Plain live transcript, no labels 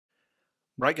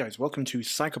Right guys, welcome to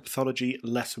Psychopathology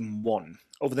Lesson 1.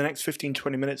 Over the next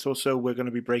 15-20 minutes or so, we're going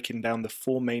to be breaking down the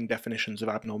four main definitions of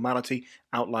abnormality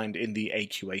outlined in the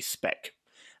AQA spec.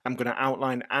 I'm going to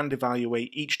outline and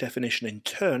evaluate each definition in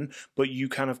turn, but you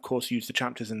can of course use the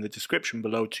chapters in the description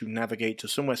below to navigate to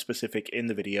somewhere specific in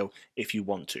the video if you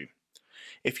want to.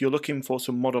 If you're looking for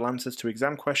some model answers to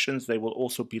exam questions, they will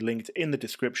also be linked in the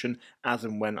description as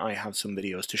and when I have some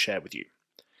videos to share with you.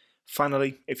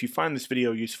 Finally, if you find this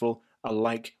video useful, a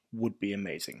like would be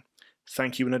amazing.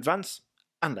 Thank you in advance,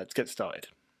 and let's get started.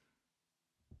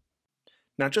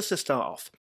 Now, just to start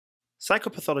off,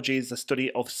 psychopathology is the study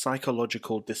of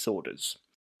psychological disorders.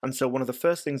 And so one of the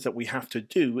first things that we have to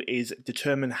do is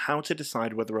determine how to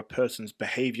decide whether a person's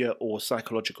behavior or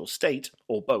psychological state,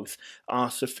 or both, are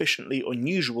sufficiently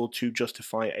unusual to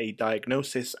justify a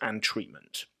diagnosis and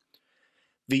treatment.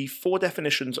 The four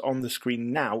definitions on the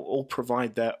screen now all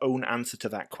provide their own answer to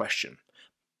that question.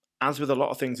 As with a lot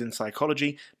of things in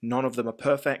psychology, none of them are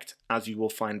perfect, as you will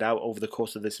find out over the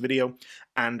course of this video,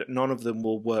 and none of them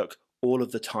will work all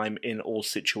of the time in all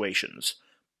situations.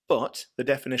 But the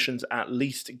definitions at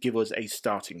least give us a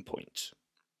starting point.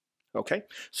 Okay,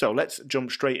 so let's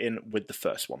jump straight in with the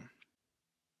first one.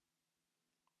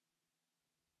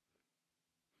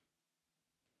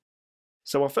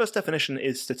 So our first definition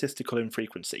is statistical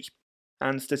infrequency.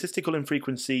 And statistical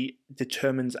infrequency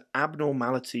determines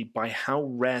abnormality by how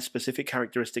rare specific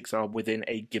characteristics are within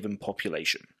a given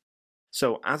population.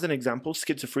 So as an example,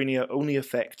 schizophrenia only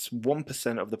affects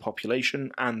 1% of the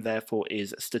population and therefore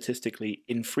is statistically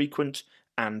infrequent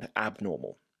and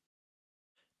abnormal.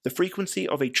 The frequency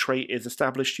of a trait is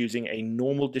established using a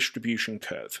normal distribution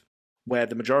curve, where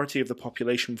the majority of the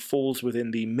population falls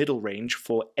within the middle range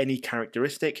for any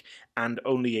characteristic and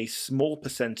only a small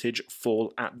percentage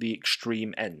fall at the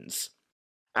extreme ends.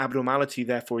 Abnormality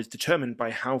therefore is determined by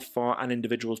how far an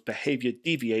individual's behavior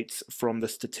deviates from the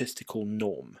statistical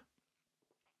norm.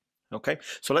 Okay,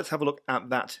 so let's have a look at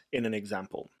that in an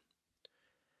example.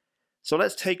 So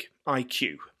let's take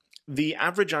IQ. The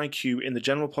average IQ in the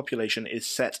general population is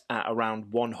set at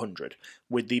around 100,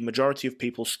 with the majority of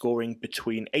people scoring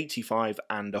between 85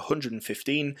 and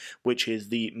 115, which is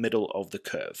the middle of the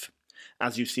curve.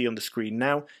 As you see on the screen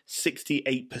now,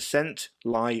 68%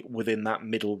 lie within that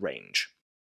middle range.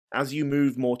 As you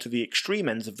move more to the extreme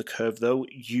ends of the curve though,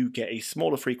 you get a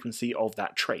smaller frequency of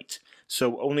that trait.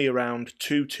 So only around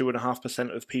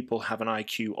 2–2.5% of people have an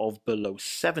IQ of below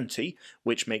 70,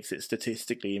 which makes it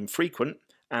statistically infrequent,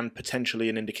 and potentially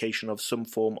an indication of some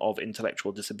form of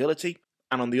intellectual disability.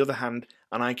 And on the other hand,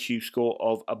 an IQ score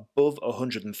of above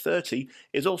 130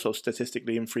 is also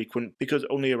statistically infrequent because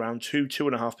only around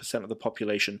 2–2.5% of the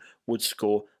population would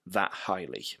score that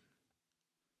highly.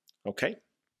 Okay?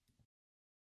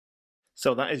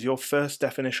 So that is your first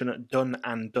definition done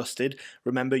and dusted.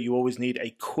 Remember, you always need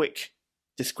a quick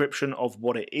description of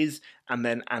what it is and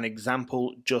then an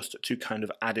example just to kind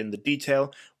of add in the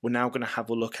detail. We're now going to have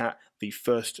a look at the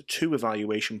first two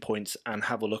evaluation points and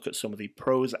have a look at some of the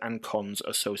pros and cons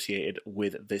associated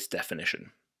with this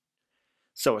definition.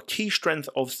 So a key strength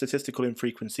of statistical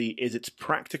infrequency is its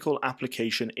practical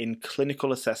application in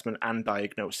clinical assessment and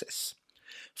diagnosis.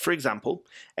 For example,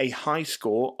 a high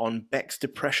score on Beck's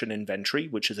depression inventory,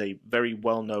 which is a very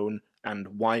well-known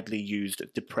and widely used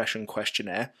depression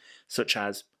questionnaire, such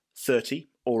as 30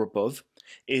 or above,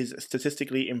 is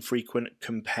statistically infrequent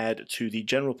compared to the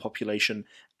general population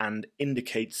and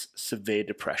indicates severe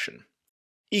depression.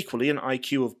 Equally, an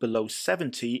IQ of below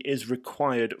 70 is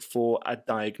required for a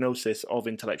diagnosis of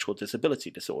intellectual disability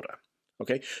disorder.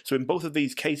 Okay, so in both of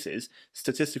these cases,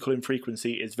 statistical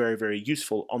infrequency is very, very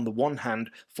useful on the one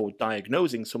hand for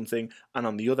diagnosing something and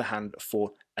on the other hand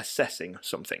for assessing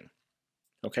something.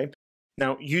 Okay,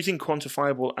 now using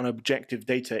quantifiable and objective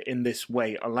data in this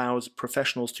way allows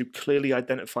professionals to clearly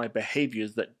identify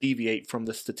behaviors that deviate from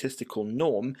the statistical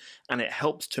norm, and it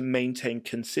helps to maintain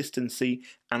consistency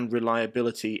and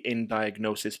reliability in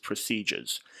diagnosis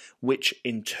procedures, which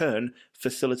in turn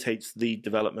facilitates the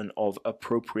development of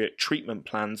appropriate treatment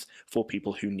plans for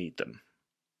people who need them.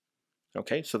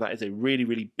 Okay, so that is a really,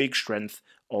 really big strength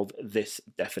of this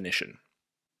definition.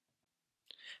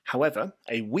 However,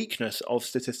 a weakness of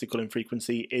statistical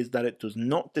infrequency is that it does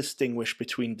not distinguish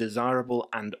between desirable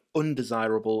and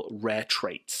undesirable rare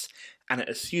traits, and it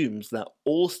assumes that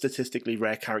all statistically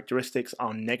rare characteristics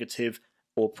are negative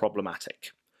or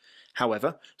problematic.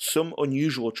 However, some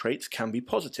unusual traits can be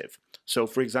positive. So,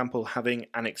 for example, having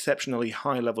an exceptionally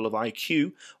high level of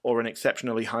IQ or an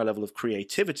exceptionally high level of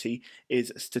creativity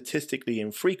is statistically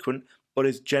infrequent, but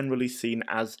is generally seen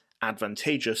as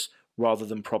advantageous rather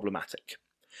than problematic.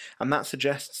 And that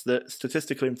suggests that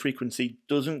statistical infrequency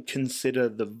doesn't consider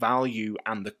the value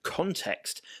and the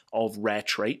context of rare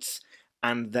traits,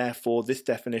 and therefore this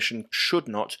definition should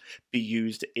not be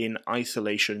used in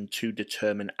isolation to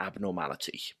determine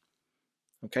abnormality.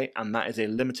 Okay, and that is a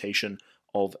limitation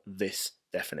of this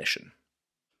definition.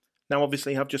 Now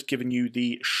obviously I've just given you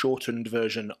the shortened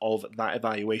version of that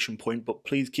evaluation point, but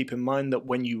please keep in mind that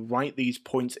when you write these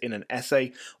points in an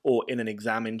essay or in an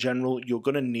exam in general, you're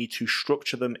going to need to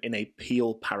structure them in a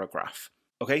Peel paragraph.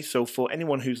 Okay, so for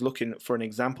anyone who's looking for an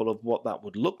example of what that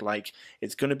would look like,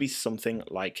 it's going to be something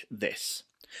like this.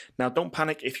 Now don't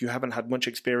panic if you haven't had much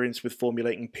experience with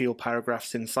formulating Peel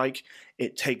paragraphs in psych.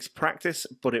 It takes practice,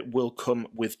 but it will come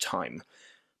with time.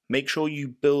 Make sure you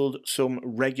build some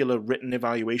regular written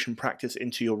evaluation practice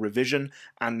into your revision,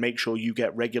 and make sure you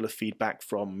get regular feedback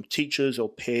from teachers or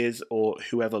peers or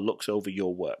whoever looks over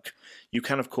your work. You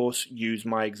can of course use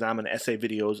my exam and essay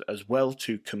videos as well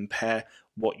to compare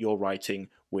what you're writing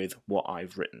with what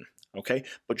I've written. Okay,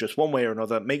 but just one way or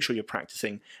another, make sure you're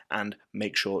practicing and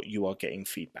make sure you are getting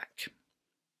feedback.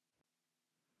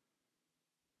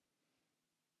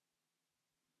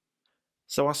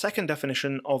 So our second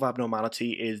definition of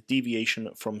abnormality is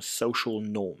deviation from social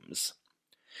norms.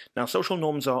 Now, social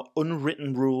norms are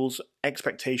unwritten rules,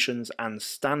 expectations, and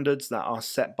standards that are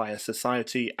set by a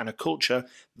society and a culture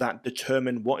that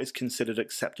determine what is considered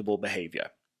acceptable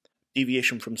behavior.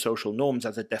 Deviation from social norms,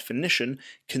 as a definition,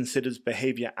 considers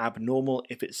behavior abnormal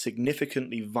if it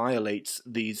significantly violates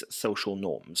these social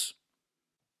norms.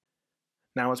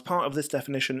 Now, as part of this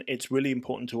definition, it's really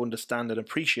important to understand and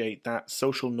appreciate that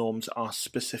social norms are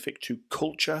specific to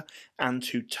culture and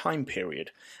to time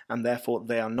period, and therefore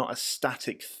they are not a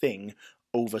static thing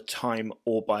over time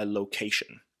or by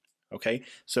location. Okay,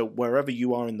 so wherever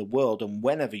you are in the world and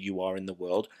whenever you are in the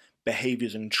world,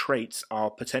 behaviors and traits are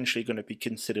potentially going to be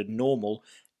considered normal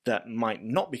that might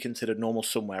not be considered normal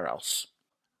somewhere else.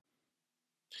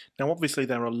 Now obviously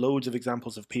there are loads of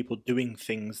examples of people doing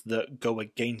things that go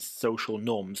against social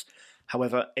norms.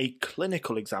 However, a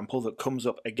clinical example that comes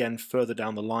up again further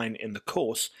down the line in the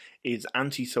course is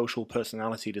antisocial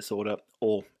personality disorder,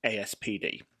 or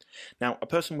ASPD. Now, a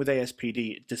person with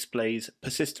ASPD displays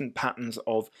persistent patterns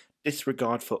of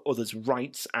disregard for others'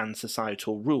 rights and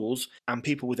societal rules, and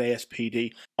people with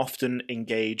ASPD often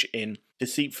engage in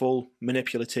deceitful,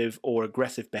 manipulative, or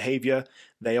aggressive behavior.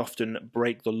 They often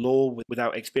break the law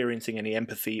without experiencing any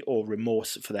empathy or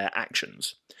remorse for their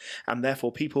actions. And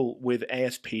therefore, people with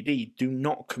ASPD do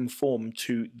not conform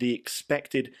to the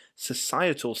expected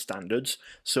societal standards,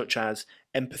 such as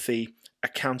empathy,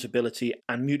 accountability,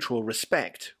 and mutual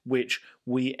respect, which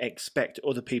we expect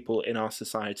other people in our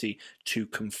society to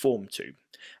conform to.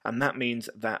 And that means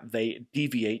that they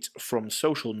deviate from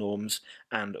social norms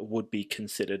and would be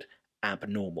considered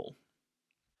abnormal.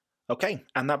 Okay,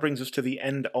 and that brings us to the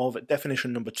end of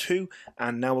definition number 2,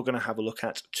 and now we're going to have a look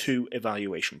at 2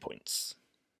 evaluation points.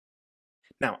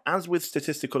 Now, as with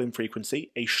statistical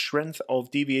infrequency, a strength of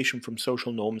deviation from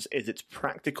social norms is its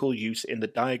practical use in the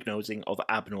diagnosing of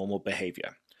abnormal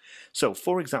behavior. So,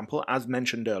 for example, as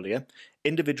mentioned earlier,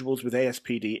 individuals with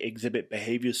ASPD exhibit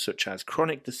behaviors such as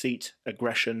chronic deceit,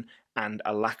 aggression, and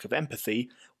a lack of empathy,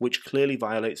 which clearly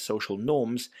violates social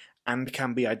norms and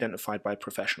can be identified by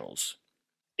professionals.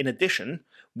 In addition,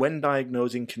 when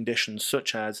diagnosing conditions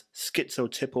such as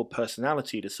schizotypal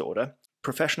personality disorder,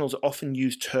 professionals often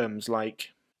use terms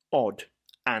like odd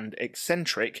and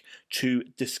eccentric to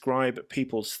describe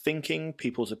people's thinking,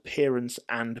 people's appearance,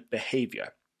 and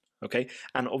behavior. Okay,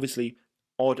 and obviously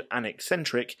odd and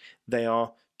eccentric, they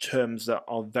are terms that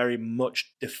are very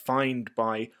much defined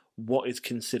by what is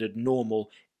considered normal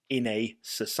in a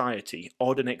society.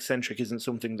 Odd and eccentric isn't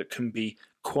something that can be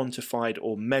quantified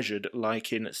or measured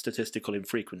like in statistical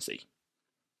infrequency.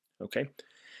 Okay,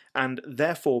 and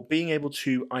therefore being able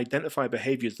to identify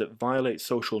behaviors that violate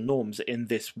social norms in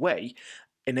this way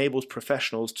enables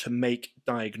professionals to make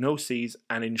diagnoses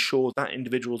and ensure that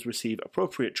individuals receive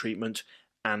appropriate treatment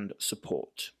and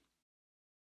support.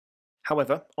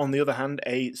 However, on the other hand,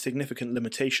 a significant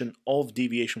limitation of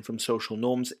deviation from social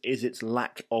norms is its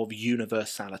lack of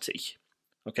universality.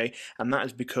 Okay, and that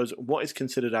is because what is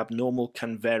considered abnormal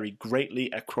can vary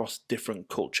greatly across different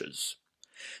cultures.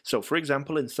 So, for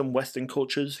example, in some Western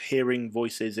cultures, hearing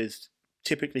voices is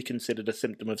typically considered a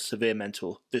symptom of severe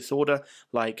mental disorder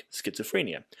like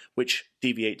schizophrenia, which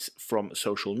deviates from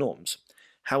social norms.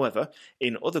 However,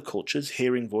 in other cultures,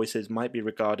 hearing voices might be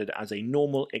regarded as a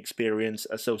normal experience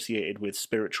associated with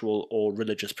spiritual or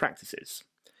religious practices.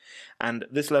 And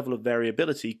this level of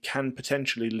variability can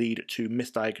potentially lead to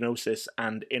misdiagnosis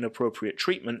and inappropriate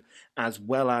treatment, as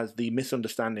well as the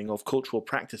misunderstanding of cultural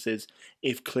practices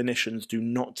if clinicians do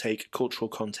not take cultural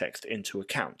context into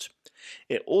account.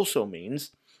 It also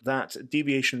means that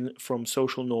deviation from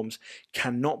social norms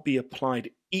cannot be applied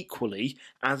equally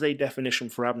as a definition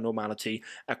for abnormality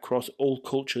across all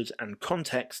cultures and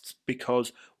contexts,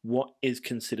 because what is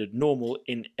considered normal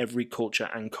in every culture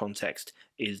and context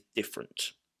is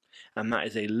different. And that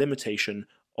is a limitation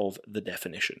of the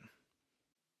definition.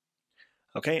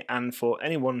 Okay, and for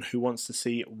anyone who wants to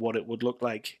see what it would look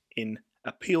like in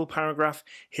a Peel paragraph,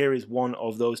 here is one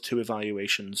of those two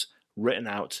evaluations written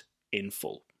out in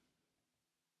full.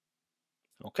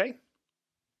 Okay.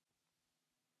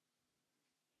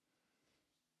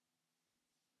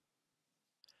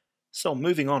 So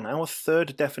moving on, our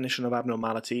third definition of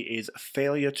abnormality is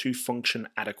failure to function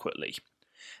adequately.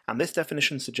 And this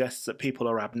definition suggests that people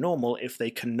are abnormal if they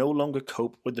can no longer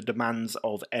cope with the demands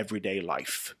of everyday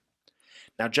life.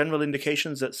 Now, general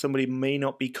indications that somebody may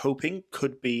not be coping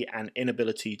could be an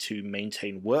inability to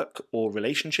maintain work or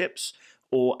relationships,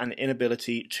 or an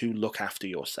inability to look after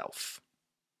yourself.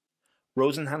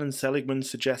 Rosenhan and Seligman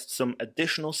suggest some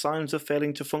additional signs of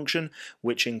failing to function,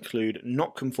 which include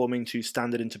not conforming to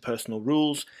standard interpersonal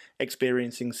rules,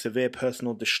 experiencing severe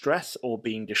personal distress or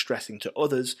being distressing to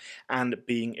others, and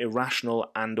being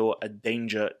irrational and/or a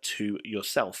danger to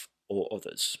yourself or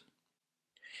others.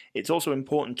 It's also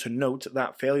important to note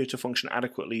that failure to function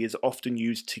adequately is often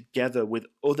used together with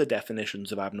other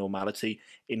definitions of abnormality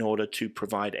in order to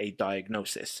provide a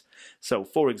diagnosis. So,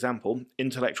 for example,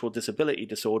 intellectual disability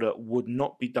disorder would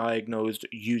not be diagnosed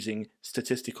using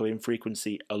statistical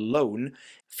infrequency alone.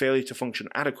 Failure to function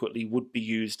adequately would be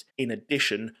used in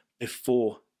addition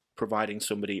before providing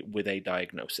somebody with a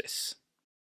diagnosis.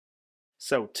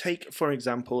 So take, for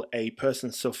example, a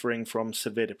person suffering from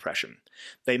severe depression.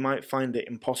 They might find it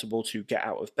impossible to get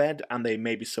out of bed, and they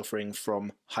may be suffering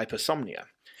from hypersomnia.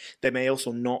 They may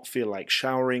also not feel like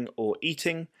showering or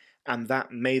eating, and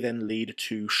that may then lead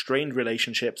to strained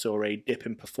relationships or a dip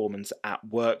in performance at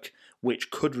work, which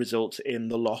could result in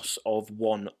the loss of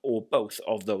one or both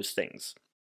of those things.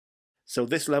 So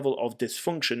this level of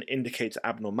dysfunction indicates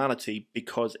abnormality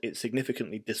because it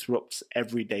significantly disrupts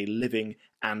everyday living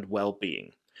and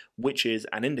well-being, which is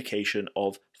an indication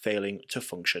of failing to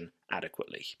function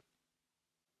adequately.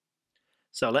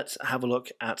 So let's have a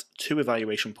look at two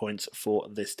evaluation points for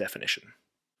this definition.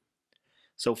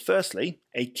 So firstly,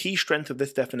 a key strength of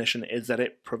this definition is that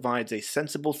it provides a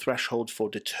sensible threshold for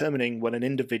determining when an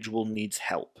individual needs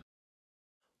help.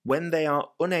 When they are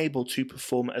unable to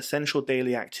perform essential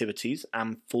daily activities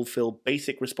and fulfill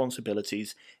basic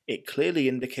responsibilities, it clearly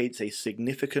indicates a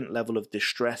significant level of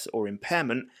distress or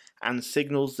impairment and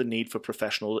signals the need for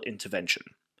professional intervention.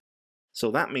 So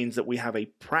that means that we have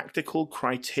a practical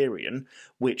criterion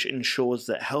which ensures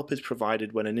that help is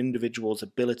provided when an individual's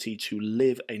ability to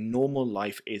live a normal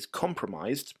life is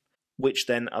compromised, which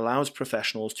then allows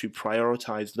professionals to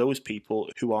prioritize those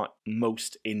people who are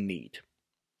most in need.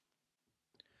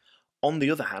 On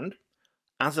the other hand,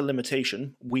 as a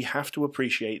limitation, we have to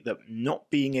appreciate that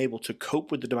not being able to cope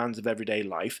with the demands of everyday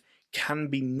life can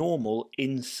be normal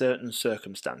in certain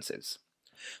circumstances.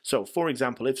 So, for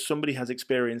example, if somebody has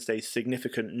experienced a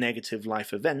significant negative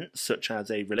life event, such as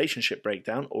a relationship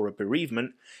breakdown or a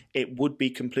bereavement, it would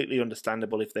be completely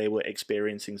understandable if they were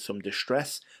experiencing some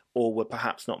distress or were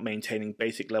perhaps not maintaining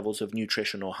basic levels of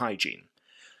nutrition or hygiene.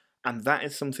 And that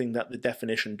is something that the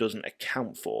definition doesn't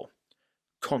account for.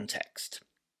 Context.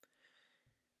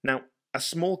 Now, a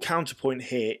small counterpoint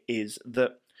here is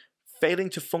that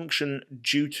failing to function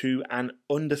due to an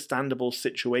understandable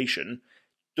situation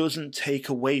doesn't take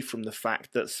away from the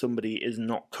fact that somebody is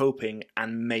not coping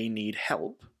and may need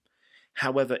help.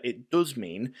 However, it does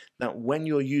mean that when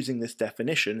you're using this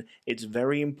definition, it's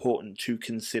very important to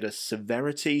consider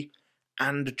severity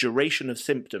and duration of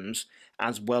symptoms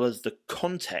as well as the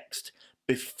context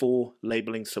before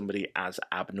labeling somebody as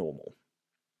abnormal.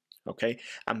 Okay,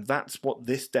 and that's what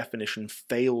this definition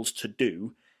fails to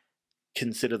do.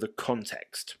 Consider the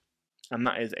context, and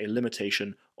that is a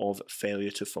limitation of failure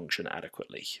to function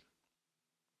adequately.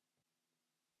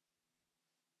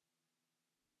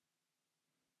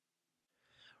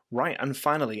 Right, and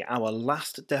finally, our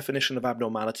last definition of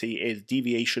abnormality is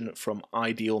deviation from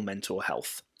ideal mental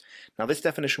health. Now, this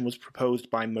definition was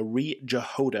proposed by Marie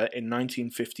Jahoda in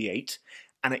 1958,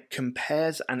 and it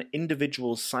compares an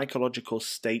individual's psychological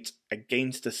state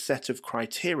against a set of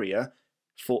criteria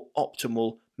for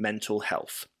optimal mental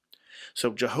health.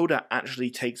 So Jehoda actually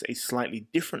takes a slightly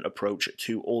different approach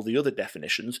to all the other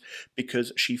definitions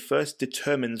because she first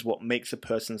determines what makes a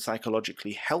person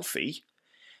psychologically healthy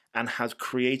and has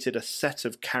created a set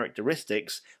of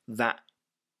characteristics that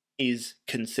is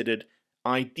considered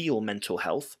ideal mental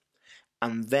health,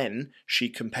 and then she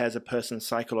compares a person's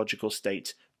psychological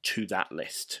state to that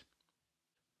list.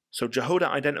 So Jehoda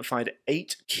identified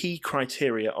 8 key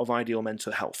criteria of ideal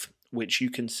mental health, which you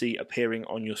can see appearing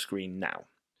on your screen now.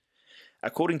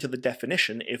 According to the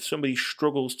definition, if somebody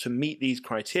struggles to meet these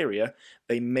criteria,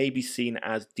 they may be seen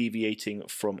as deviating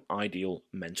from ideal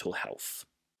mental health.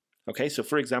 Okay, so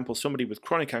for example, somebody with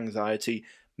chronic anxiety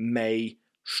may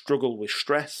struggle with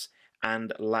stress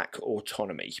and lack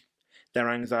autonomy. Their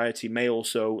anxiety may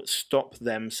also stop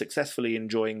them successfully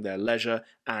enjoying their leisure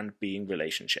and being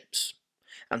relationships.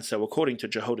 And so according to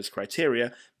Jehoda's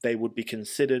criteria, they would be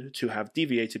considered to have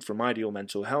deviated from ideal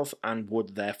mental health and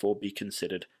would therefore be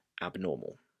considered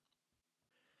abnormal.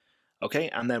 Okay,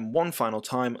 and then one final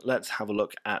time, let's have a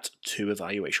look at 2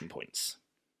 evaluation points.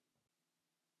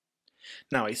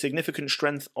 Now, a significant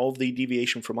strength of the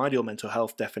deviation from ideal mental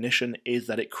health definition is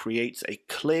that it creates a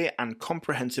clear and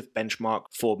comprehensive benchmark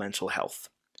for mental health.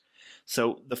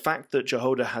 So the fact that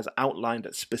Jehoda has outlined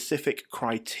specific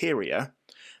criteria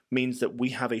means that we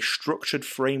have a structured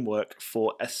framework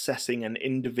for assessing an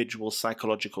individual's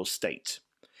psychological state.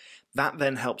 That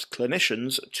then helps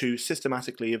clinicians to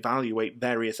systematically evaluate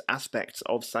various aspects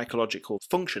of psychological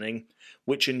functioning,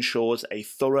 which ensures a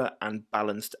thorough and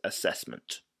balanced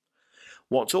assessment.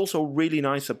 What's also really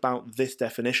nice about this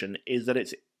definition is that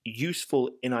it's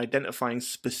useful in identifying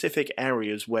specific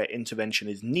areas where intervention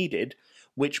is needed,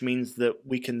 which means that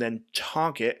we can then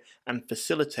target and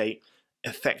facilitate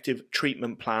effective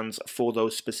treatment plans for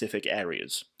those specific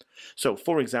areas. So,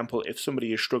 for example, if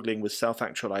somebody is struggling with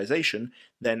self-actualization,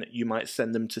 then you might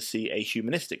send them to see a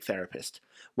humanistic therapist.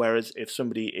 Whereas if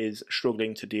somebody is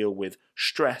struggling to deal with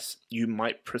stress, you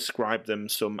might prescribe them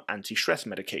some anti-stress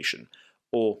medication,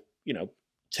 or,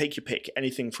 take your pick,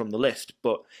 anything from the list,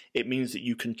 but it means that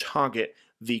you can target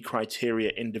the criteria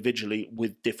individually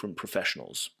with different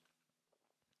professionals.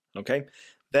 Okay?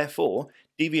 Therefore,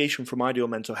 deviation from ideal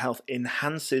mental health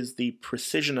enhances the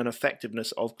precision and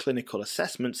effectiveness of clinical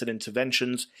assessments and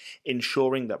interventions,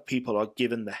 ensuring that people are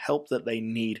given the help that they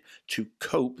need to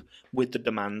cope with the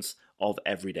demands of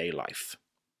everyday life.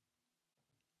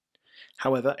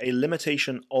 However, a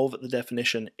limitation of the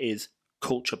definition is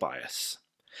culture bias.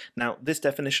 Now, this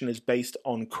definition is based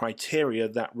on criteria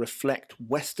that reflect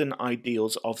Western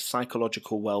ideals of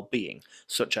psychological well-being,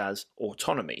 such as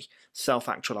autonomy,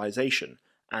 self-actualization,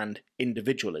 and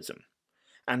individualism.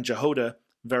 And Jehoda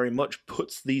very much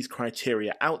puts these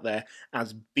criteria out there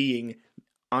as being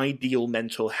ideal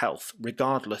mental health,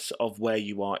 regardless of where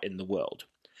you are in the world.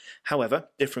 However,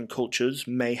 different cultures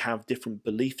may have different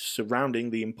beliefs surrounding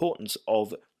the importance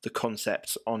of the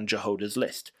concepts on Jehoda's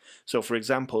list. So, for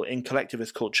example, in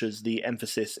collectivist cultures, the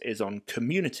emphasis is on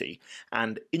community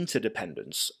and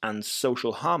interdependence and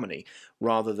social harmony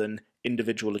rather than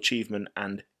individual achievement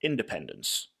and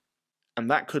independence. And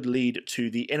that could lead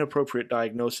to the inappropriate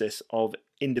diagnosis of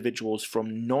individuals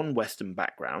from non-Western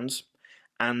backgrounds.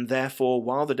 And therefore,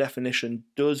 while the definition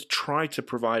does try to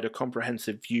provide a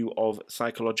comprehensive view of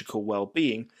psychological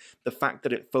well-being, the fact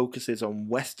that it focuses on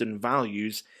Western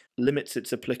values limits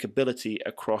its applicability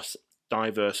across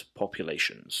diverse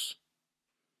populations.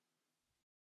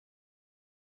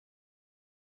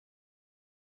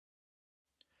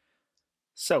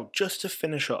 So, just to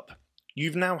finish up,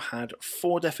 you've now had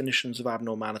 4 definitions of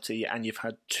abnormality and you've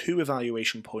had 2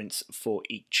 evaluation points for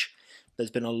each. There's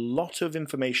been a lot of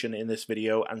information in this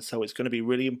video, and so it's going to be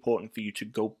really important for you to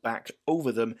go back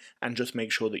over them and just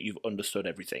make sure that you've understood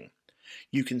everything.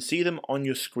 You can see them on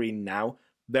your screen now,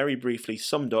 very briefly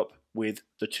summed up with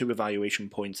the 2 evaluation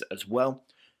points as well.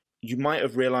 You might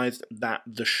have realized that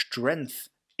the strength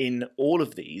in all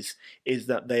of these is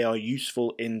that they are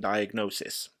useful in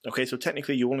diagnosis. Okay, so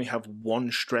technically you only have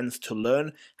 1 strength to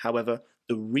learn. However,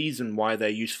 the reason why they're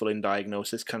useful in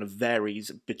diagnosis kind of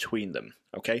varies between them.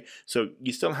 Okay, so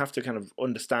you still have to kind of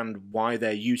understand why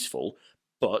they're useful,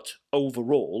 but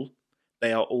overall,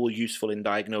 they are all useful in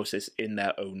diagnosis in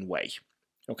their own way.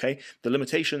 Okay, the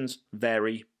limitations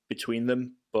vary between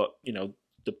them, but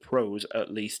the pros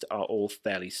at least are all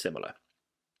fairly similar.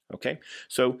 Okay,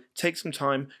 so take some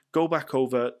time, go back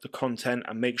over the content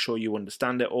and make sure you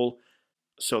understand it all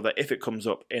so that if it comes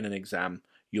up in an exam,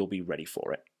 you'll be ready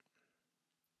for it.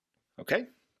 Okay?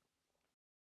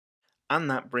 And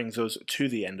that brings us to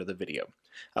the end of the video.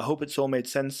 I hope it's all made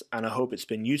sense and I hope it's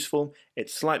been useful.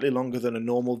 It's slightly longer than a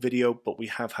normal video, but we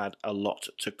have had a lot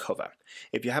to cover.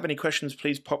 If you have any questions,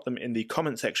 please pop them in the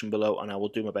comment section below and I will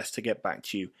do my best to get back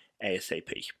to you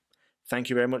ASAP. Thank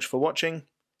you very much for watching,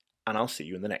 and I'll see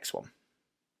you in the next one.